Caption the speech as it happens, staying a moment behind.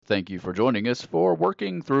Thank you for joining us for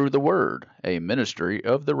Working Through the Word, a ministry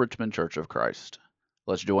of the Richmond Church of Christ.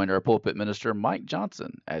 Let's join our pulpit minister, Mike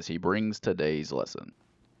Johnson, as he brings today's lesson.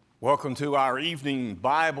 Welcome to our evening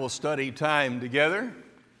Bible study time together,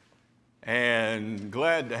 and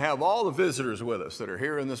glad to have all the visitors with us that are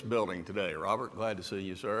here in this building today. Robert, glad to see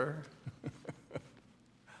you, sir.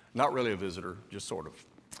 Not really a visitor, just sort of.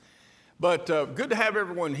 But good to have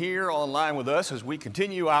everyone here online with us as we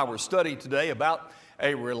continue our study today about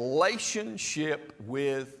a relationship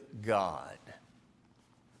with God.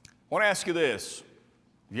 I want to ask you this.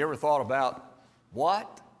 Have you ever thought about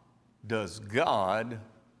what does God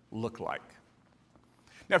look like?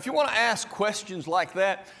 Now, if you want to ask questions like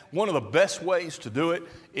that, one of the best ways to do it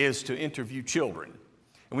is to interview children.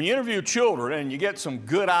 And when you interview children and you get some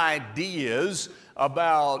good ideas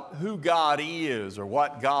about who God is or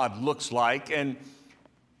what God looks like, and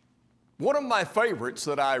one of my favorites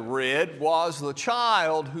that I read was the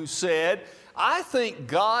child who said, "I think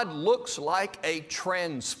God looks like a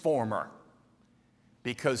transformer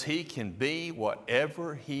because he can be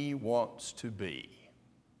whatever he wants to be."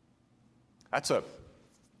 That's a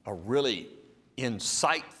really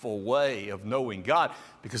insightful way of knowing God,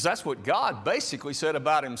 because that's what God basically said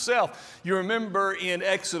about himself. You remember in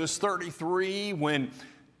Exodus 33 when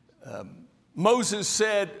Moses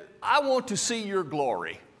said, "I want to see your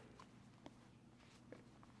glory."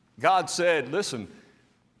 God said, "Listen,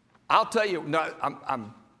 I'll tell you, no,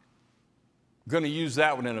 I'm going to use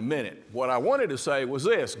that one in a minute. What I wanted to say was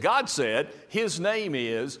this. God said, his name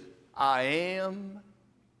is I am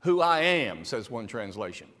who I am," says one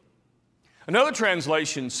translation. Another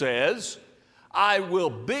translation says, "I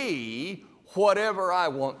will be whatever I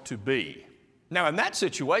want to be." Now, in that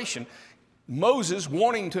situation, Moses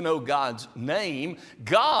wanting to know God's name,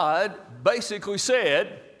 God basically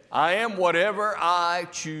said, "I am whatever I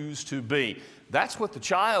choose to be." That's what the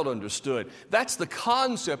child understood. That's the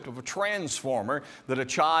concept of a transformer that a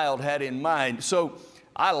child had in mind. So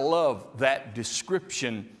I love that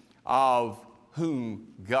description of who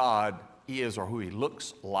God is or who he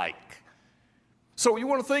looks like. So you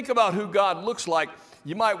want to think about who God looks like,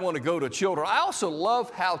 you might want to go to children. I also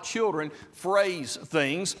love how children phrase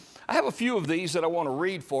things. I have a few of these that I want to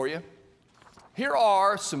read for you. Here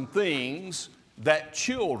are some things that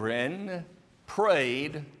children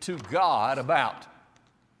prayed to God about.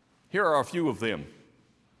 Here are a few of them.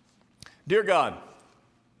 "Dear God,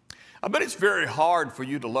 I bet it's very hard for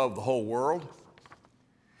you to love the whole world.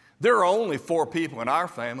 There are only 4 people in our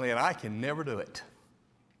family and I can never do it."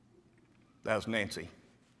 That was Nancy.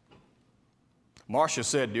 Marcia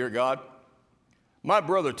said, "Dear God, my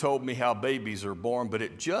brother told me how babies are born, but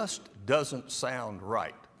it just doesn't sound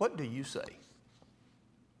right. What do you say?"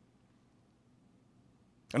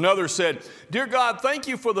 Another said, "Dear God, thank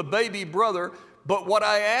you for the baby brother, but what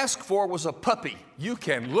I asked for was a puppy. You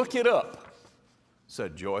can look it up,"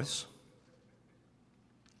 said Joyce.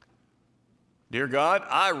 "Dear God,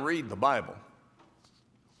 I read the Bible.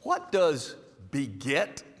 What does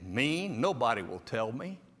beget mean? Nobody will tell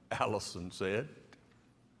me," Allison said.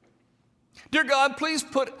 "Dear God, please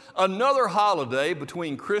put another holiday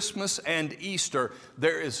between Christmas and Easter.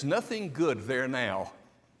 There is nothing good there now,"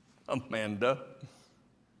 Amanda.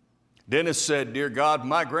 Dennis said, "Dear God,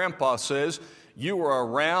 my grandpa says you were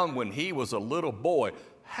around when he was a little boy.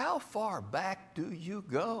 How far back do you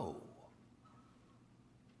go?"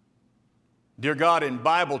 "Dear God, in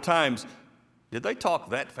Bible times, did they talk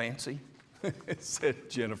that fancy?" said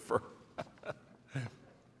Jennifer.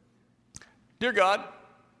 "Dear God,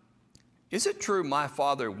 is it true my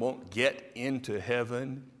father won't get into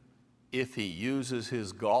heaven if he uses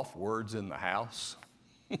his golf words in the house?"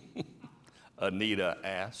 Anita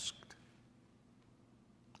asked.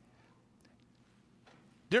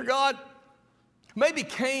 "Dear God, maybe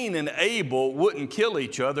Cain and Abel wouldn't kill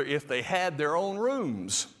each other if they had their own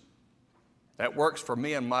rooms." "That works for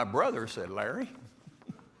me and my brother," said Larry.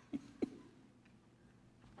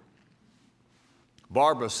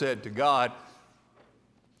 Barbara said to God,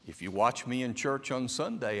 "If you watch me in church on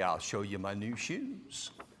Sunday, I'll show you my new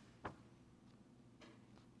shoes."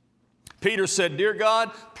 Peter said, "Dear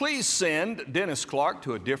God, please send Dennis Clark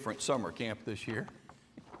to a different summer camp this year."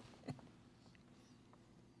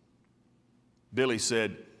 Billy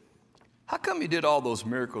said, "How come you did all those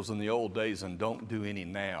miracles in the old days and don't do any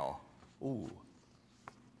now?" Ooh,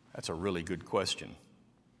 that's a really good question.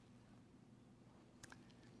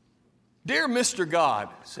 "Dear Mr. God,"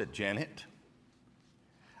 said Janet,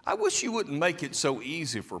 "I wish you wouldn't make it so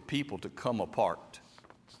easy for people to come apart.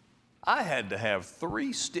 I had to have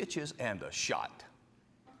 3 stitches and a shot."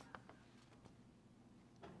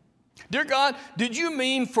 Dear God, did you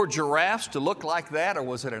mean for giraffes to look like that, or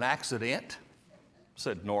was it an accident?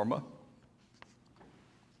 Said Norma.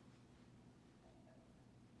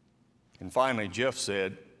 And finally, Jeff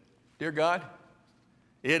said, Dear God,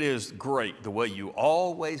 it is great the way you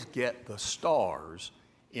always get the stars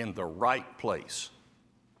in the right place.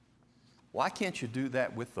 Why can't you do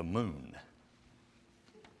that with the moon?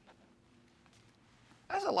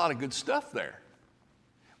 There's a lot of good stuff there.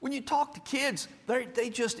 When you talk to kids, they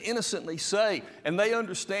just innocently say, and they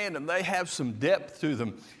understand, and they have some depth to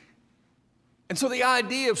them. And so the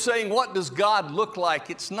idea of saying, what does God look like?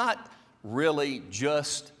 It's not really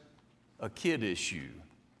just a kid issue,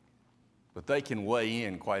 but they can weigh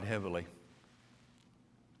in quite heavily.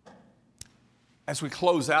 As we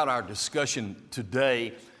close out our discussion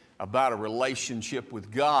today about a relationship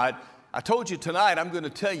with God, I told you tonight I'm going to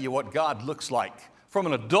tell you what God looks like. From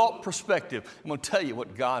an adult perspective, I'm going to tell you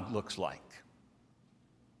what God looks like.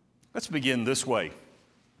 Let's begin this way.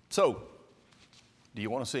 So, do you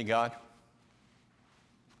want to see God?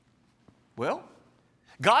 Well,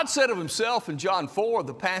 God said of himself in John 4,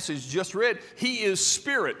 the passage just read, he is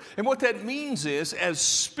spirit. And what that means is, as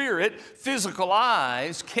spirit, physical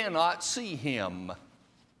eyes cannot see him.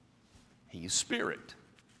 He is spirit.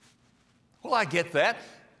 Well, I get that.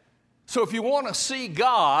 So if you want to see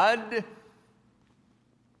God,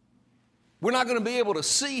 we're not going to be able to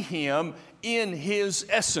see him in his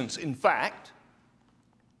essence. In fact,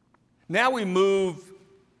 now we move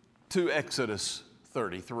to Exodus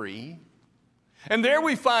 33. And there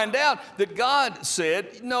we find out that God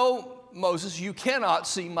said, no, Moses, you cannot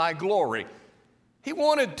see my glory. He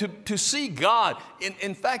wanted to see God.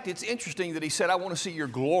 In fact, it's interesting that he said, I want to see your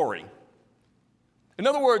glory. In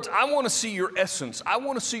other words, I want to see your essence. I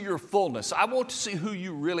want to see your fullness. I want to see who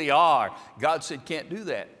you really are. God said, can't do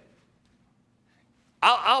that.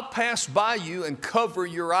 I'll pass by you and cover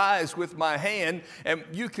your eyes with my hand, and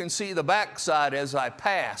you can see the backside as I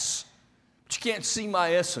pass. But you can't see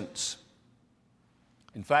my essence.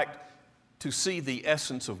 In fact, to see the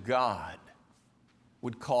essence of God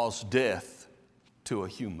would cause death to a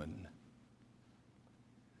human.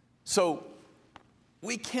 So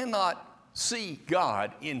we cannot see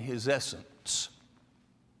God in his essence.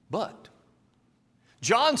 But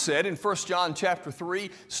John said in 1 John chapter 3,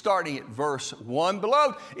 starting at verse 1,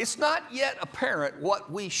 Beloved, it's not yet apparent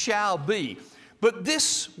what we shall be, but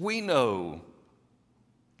this we know.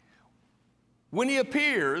 When he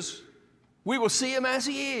appears, we will see him as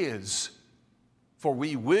he is, for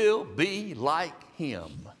we will be like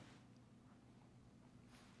him.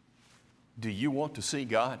 Do you want to see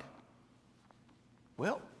God?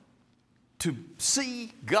 Well, to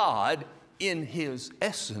see God in his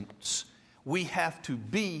essence, we have to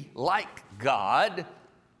be like God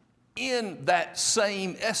in that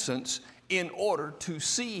same essence in order to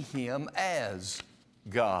see him as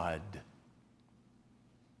God.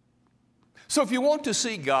 So if you want to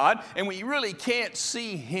see God, and we really can't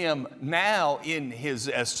see him now in his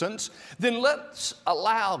essence, then let's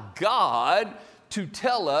allow God to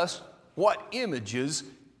tell us what images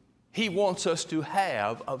he wants us to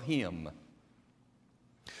have of him.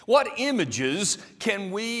 What images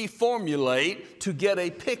can we formulate to get a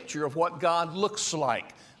picture of what God looks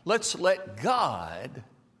like? Let's let God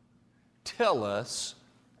tell us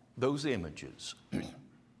those images.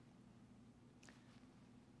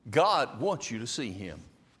 God wants you to see him.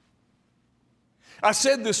 I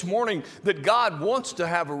said this morning that God wants to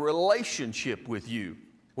have a relationship with you.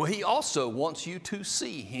 Well, he also wants you to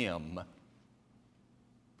see him.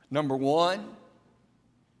 Number one,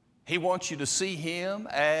 he wants you to see him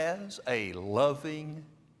as a loving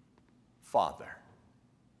Father.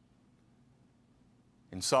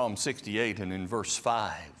 In Psalm 68 and in verse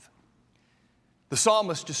 5, the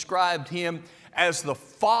psalmist described him as the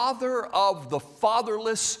father of the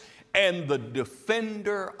fatherless and the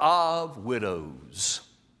defender of widows.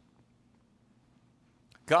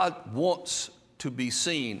 God wants to be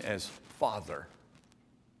seen as Father.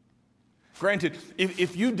 Granted,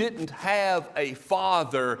 if you didn't have a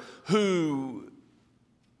father who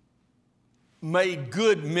made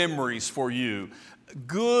good memories for you,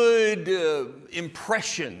 good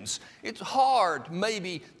impressions, it's hard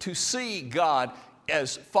maybe to see God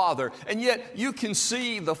as Father. And yet you can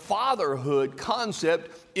see the fatherhood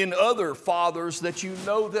concept in other fathers that you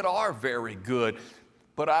know that are very good.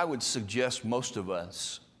 But I would suggest most of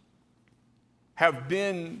us have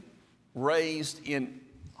been raised in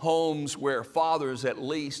homes where fathers at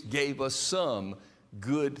least gave us some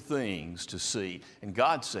good things to see. And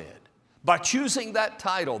God said, by choosing that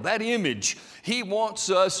title, that image, he wants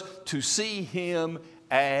us to see him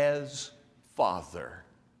as Father.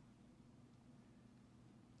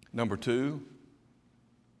 Number two,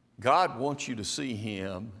 God wants you to see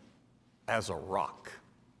Him as a rock.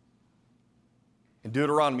 In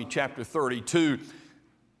Deuteronomy chapter 32,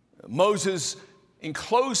 Moses, in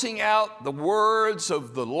closing out the words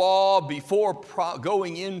of the law before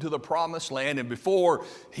going into the promised land and before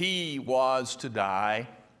he was to die,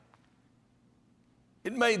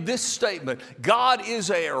 it made this statement: God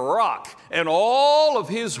is a rock, and all of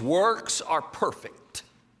His works are perfect.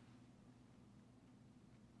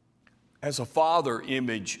 As a father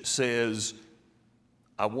image says,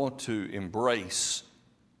 I want to embrace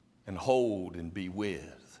and hold and be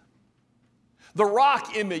with. The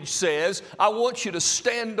rock image says, I want you to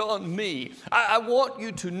stand on me. I want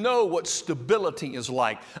you to know what stability is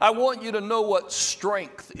like. I want you to know what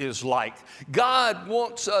strength is like. God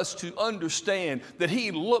wants us to understand that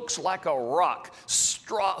He looks like a rock,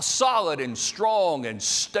 solid and strong and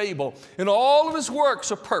stable, and all of His works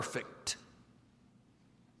are perfect.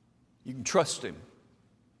 You can trust Him.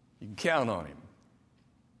 You can count on Him.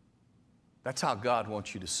 That's how God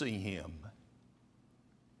wants you to see Him.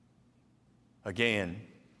 Again,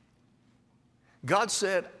 God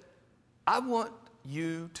said, I want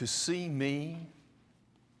you to see me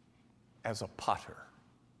as a potter.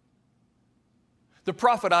 The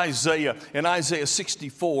prophet Isaiah in Isaiah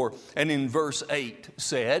 64 and in verse 8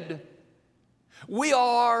 said, we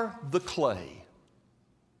are the clay,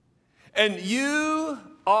 and you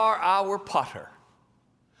are our potter.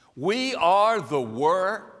 We are the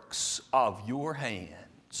works of your hands.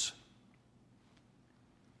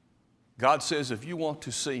 God says, if you want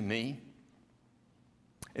to see me,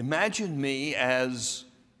 imagine me as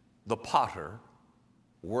the potter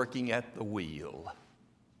working at the wheel.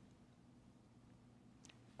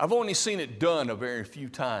 I've only seen it done a very few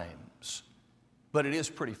times, but it is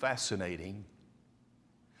pretty fascinating.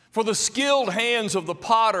 For the skilled hands of the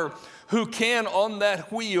potter who can on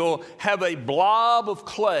that wheel have a blob of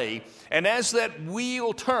clay, and as that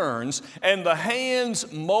wheel turns and the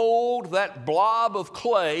hands mold that blob of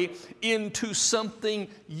clay into something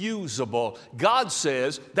usable, God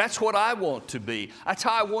says, that's what I want to be. That's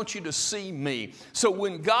how I want you to see me. So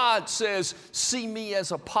when God says, see me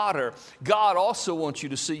as a potter, God also wants you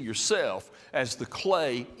to see yourself as the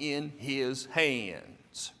clay in His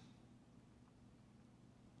hands.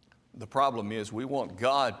 The problem is we want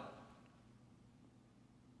God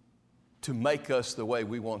to make us the way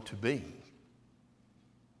we want to be,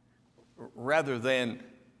 rather than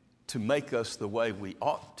to make us the way we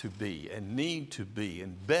ought to be and need to be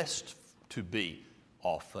and best to be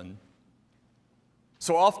often.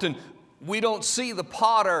 So often we don't see the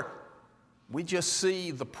potter, we just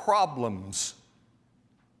see the problems.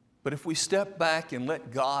 But if we step back and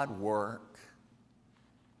let God work,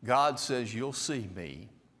 God says, you'll see me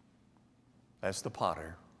as the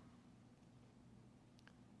potter.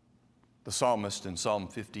 The psalmist in Psalm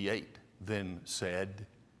 58 then said,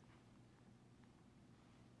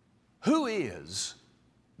 who is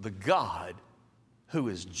the God who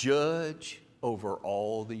is judge over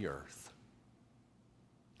all the earth?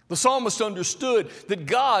 The psalmist understood that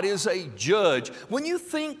God is a judge. When you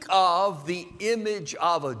think of the image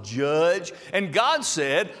of a judge, and God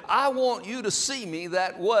said, I want you to see me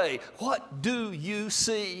that way, what do you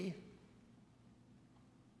see?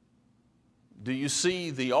 Do you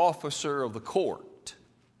see the officer of the court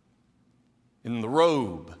in the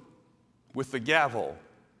robe with the gavel,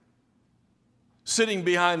 sitting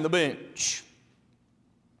behind the bench,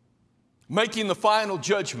 making the final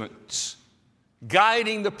judgments,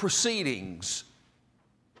 guiding the proceedings,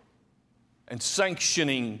 and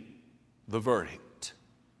sanctioning the verdict?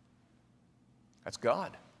 That's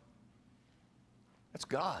God. That's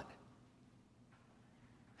God.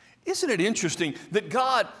 Isn't it interesting that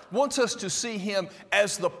God wants us to see Him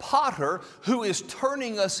as the potter who is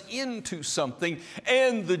turning us into something,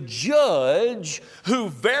 and the judge who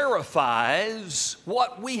verifies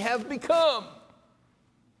what we have become?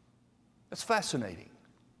 That's fascinating.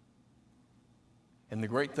 And the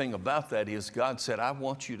great thing about that is God said, I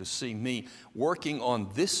want you to see me working on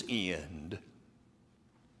this end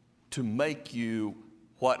to make you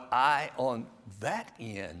what I on that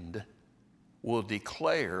end will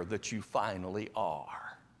declare that you finally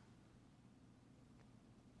are.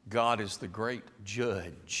 God is the great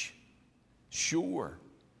judge. Sure,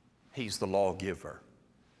 He's the lawgiver.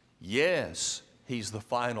 Yes, He's the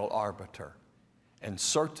final arbiter. And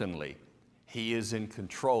certainly, He is in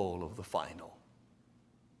control of the final.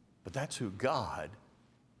 But that's who God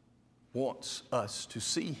wants us to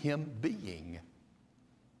see Him being.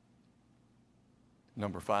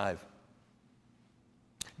 Number 5.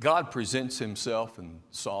 God presents Himself in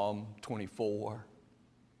Psalm 24,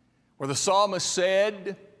 where the psalmist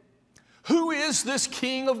said, Who is this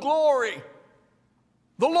King of glory?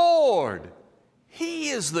 The Lord. He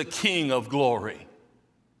is the King of glory.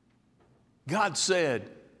 God said,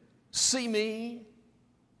 see me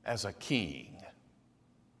as a king.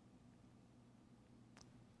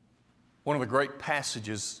 One of the great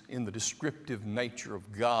passages in the descriptive nature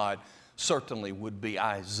of God certainly would be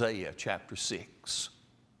Isaiah chapter 6.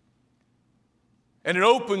 And it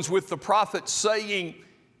opens with the prophet saying,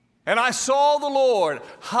 and I saw the Lord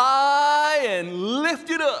high and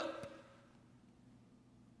lifted up,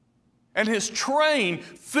 and His train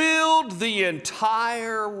filled the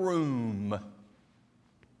entire room.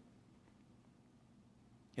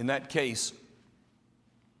 In that case,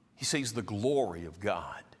 he sees the glory of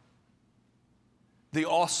God, the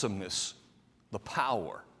awesomeness, the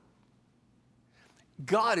power.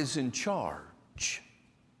 God is in charge.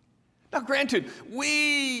 Now, granted,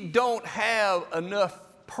 we don't have enough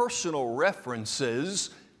personal references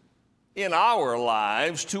in our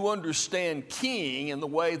lives to understand king in the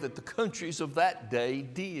way that the countries of that day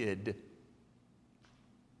did.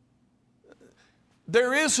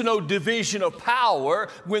 There is no division of power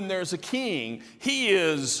when there's a king. He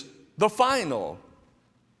is the final.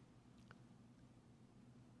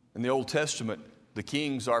 In the Old Testament, the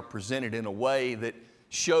kings are presented in a way that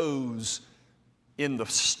shows in the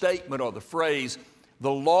statement or the phrase,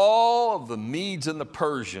 the law of the Medes and the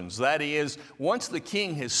Persians. That is, once the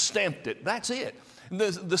king has stamped it, that's it.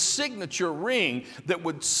 The signature ring that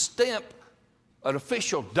would stamp an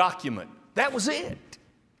official document, that was it.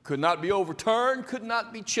 Could not be overturned, could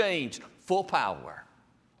not be changed. Full power.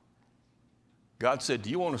 God said, do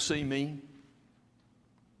you want to see me?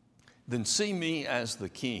 Then see me as the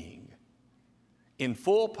king in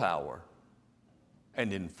full power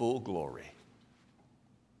and in full glory.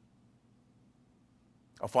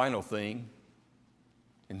 A final thing,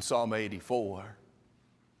 in Psalm 84,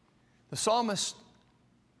 the psalmist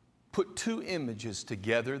put two images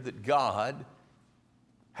together that God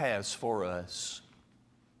has for us.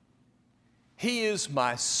 He is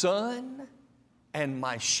my sun and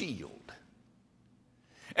my shield,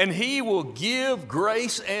 and He will give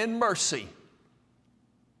grace and mercy,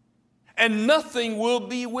 and nothing will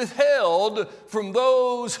be withheld from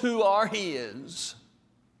those who are His.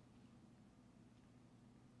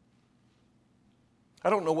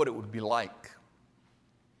 I don't know what it would be like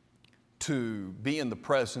to be in the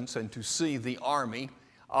presence and to see the army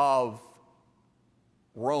of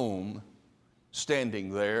Rome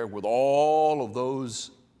standing there with all of those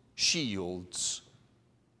shields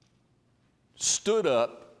stood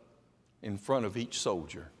up in front of each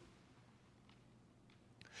soldier.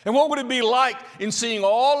 And what would it be like in seeing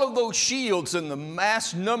all of those shields and the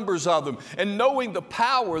mass numbers of them and knowing the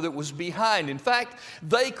power that was behind? In fact,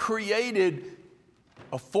 they created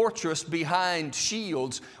a fortress behind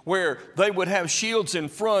shields where they would have shields in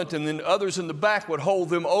front and then others in the back would hold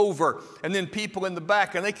them over, and then people in the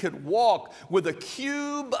back, and they could walk with a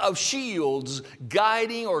cube of shields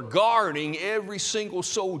guiding or guarding every single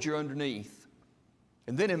soldier underneath.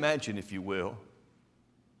 And then imagine, if you will,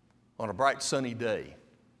 on a bright sunny day,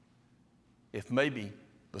 if maybe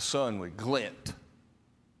the sun would glint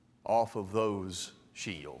off of those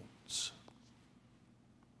shields.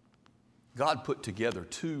 God put together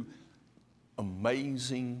two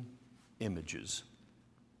amazing images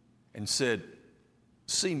and said,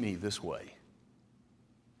 see me this way.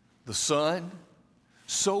 The sun,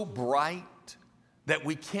 so bright that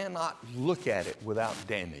we cannot look at it without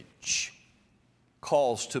damage,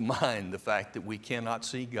 calls to mind the fact that we cannot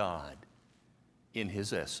see God in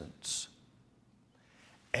His essence.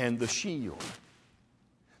 And the shield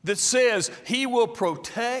that says He will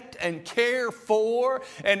protect and care for,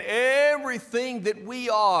 and everything that we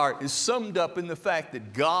are is summed up in the fact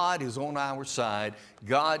that God is on our side.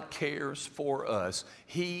 God cares for us.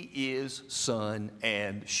 He is sun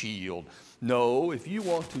and shield. No, if you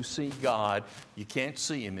want to see God, you can't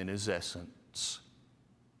see Him in His essence.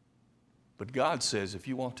 But God says, if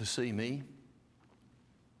you want to see me,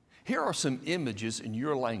 here are some images in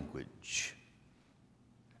your language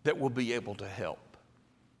that will be able to help.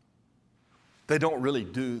 They don't really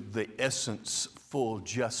do the essence full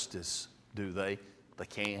justice, do they? They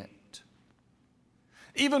can't.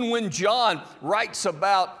 Even when John writes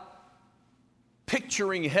about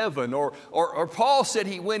picturing heaven, or Paul said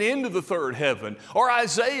he went into the third heaven, or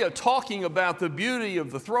Isaiah talking about the beauty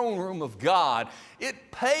of the throne room of God, it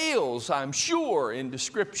pales, I'm sure, in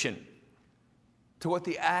description to what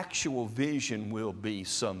the actual vision will be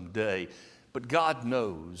someday. But God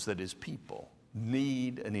knows that His people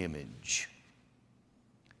need an image.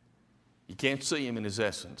 You can't see Him in His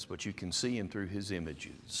essence, but you can see Him through His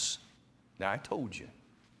images. Now, I told you,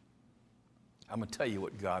 I'm going to tell you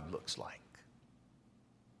what God looks like.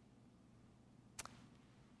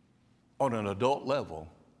 On an adult level,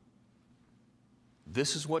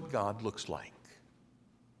 this is what God looks like.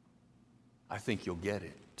 I think you'll get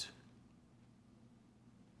it.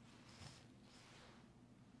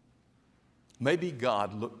 Maybe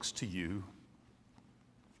God looks to you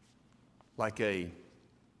like a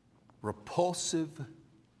repulsive,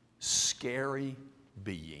 scary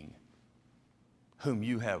being whom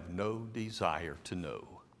you have no desire to know.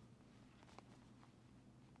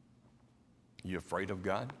 You afraid of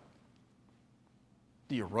God?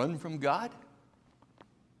 Do you run from God?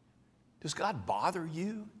 Does God bother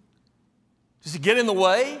you? Does He get in the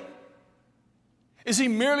way? Is He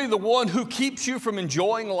merely the one who keeps you from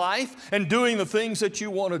enjoying life and doing the things that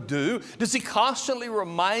you want to do? Does He constantly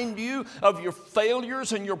remind you of your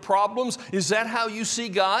failures and your problems? Is that how you see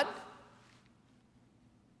God?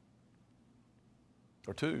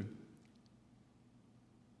 Or two,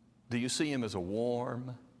 do you see Him as a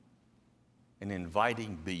warm and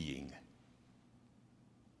inviting being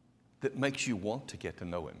that makes you want to get to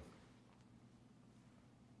know Him?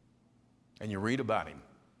 And you read about Him,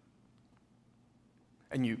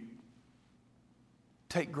 and you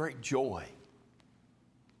take great joy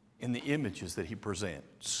in the images that He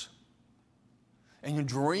presents, and you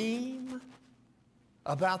dream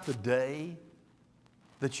about the day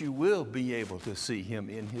that you will be able to see Him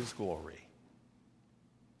in His glory,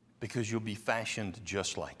 because you'll be fashioned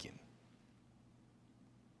just like Him.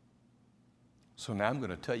 So now I'm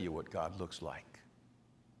going to tell you what God looks like.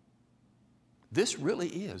 This really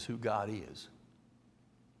is who God is.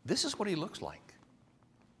 This is what He looks like.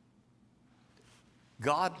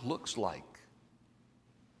 God looks like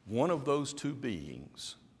one of those two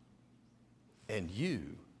beings, and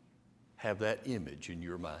you have that image in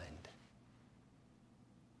your mind.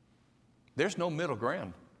 There's no middle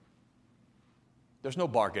ground. There's no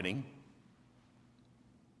bargaining.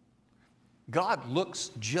 God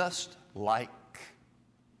looks just like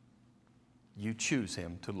you choose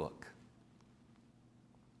Him to look.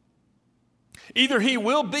 Either He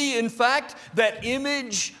will be, in fact, that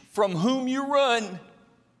image from whom you run,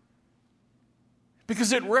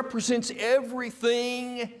 because it represents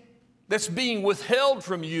everything that's being withheld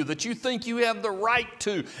from you, that you think you have the right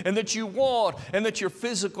to, and that you want, and that your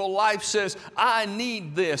physical life says, I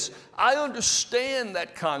need this. I understand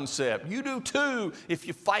that concept. You do too if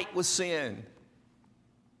you fight with sin.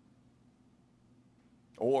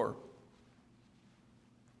 Or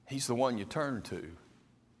He's the one you turn to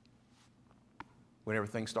when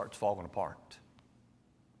everything starts falling apart.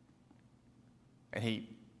 And He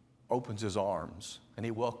opens His arms and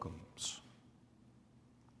He welcomes.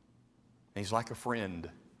 And He's like a friend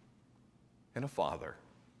and a father.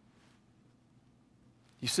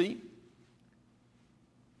 You see,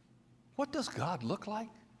 what does God look like?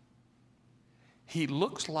 He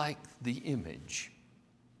looks like the image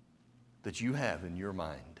that you have in your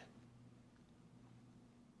mind.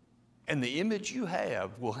 And the image you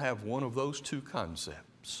have will have one of those two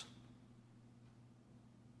concepts.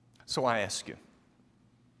 So I ask you,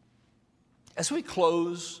 as we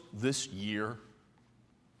close this year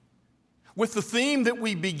with the theme that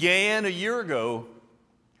we began a year ago,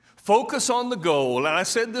 focus on the goal. And I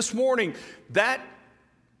said this morning, that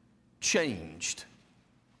changed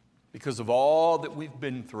because of all that we've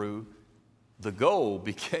been through. The goal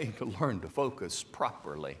became to learn to focus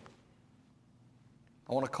properly.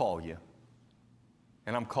 I want to call you,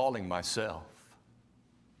 and I'm calling myself,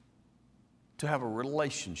 to have a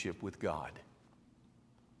relationship with God,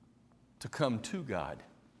 to come to God,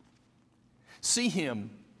 see Him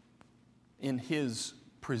in His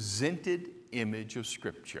presented image of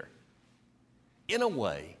Scripture in a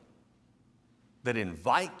way that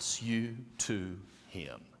invites you to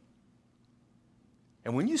Him.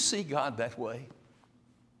 And when you see God that way,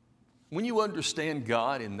 when you understand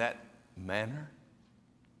God in that manner,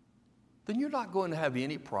 then you're not going to have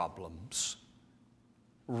any problems,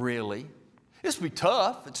 really. It's be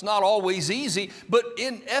tough. It's not always easy. But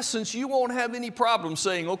in essence, you won't have any problem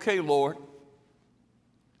saying, okay, Lord,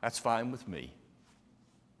 that's fine with me,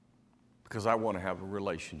 because I want to have a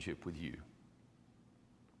relationship with you.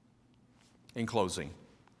 In closing,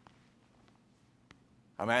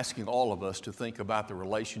 I'm asking all of us to think about the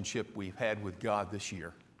relationship we've had with God this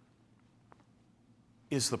year.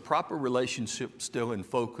 Is the proper relationship still in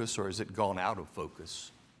focus, or has it gone out of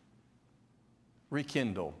focus?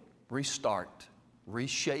 Rekindle, restart,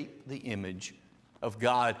 reshape the image of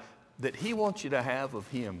God that He wants you to have of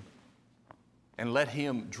Him, and let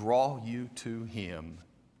Him draw you to Him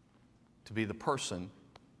to be the person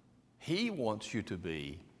He wants you to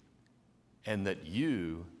be, and that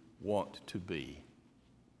you want to be.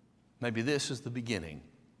 Maybe this is the beginning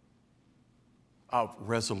of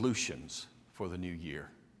resolutions for the new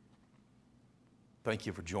year. Thank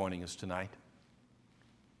you for joining us tonight.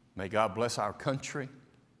 May God bless our country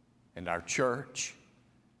and our church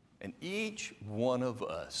and each one of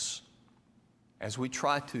us as we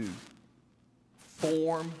try to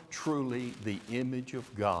form truly the image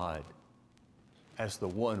of God as the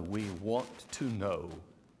one we want to know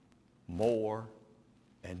more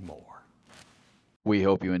and more. We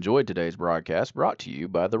hope you enjoyed today's broadcast, brought to you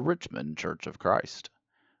by the Richmond Church of Christ.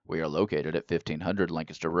 We are located at 1500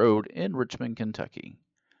 Lancaster Road in Richmond, Kentucky.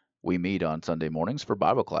 We meet on Sunday mornings for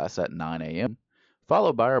Bible class at 9 a.m.,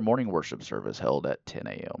 followed by our morning worship service held at 10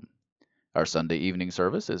 a.m. Our Sunday evening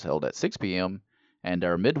service is held at 6 p.m., and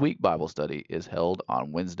our midweek Bible study is held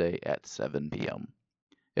on Wednesday at 7 p.m.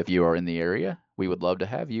 If you are in the area, we would love to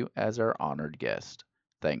have you as our honored guest.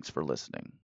 Thanks for listening.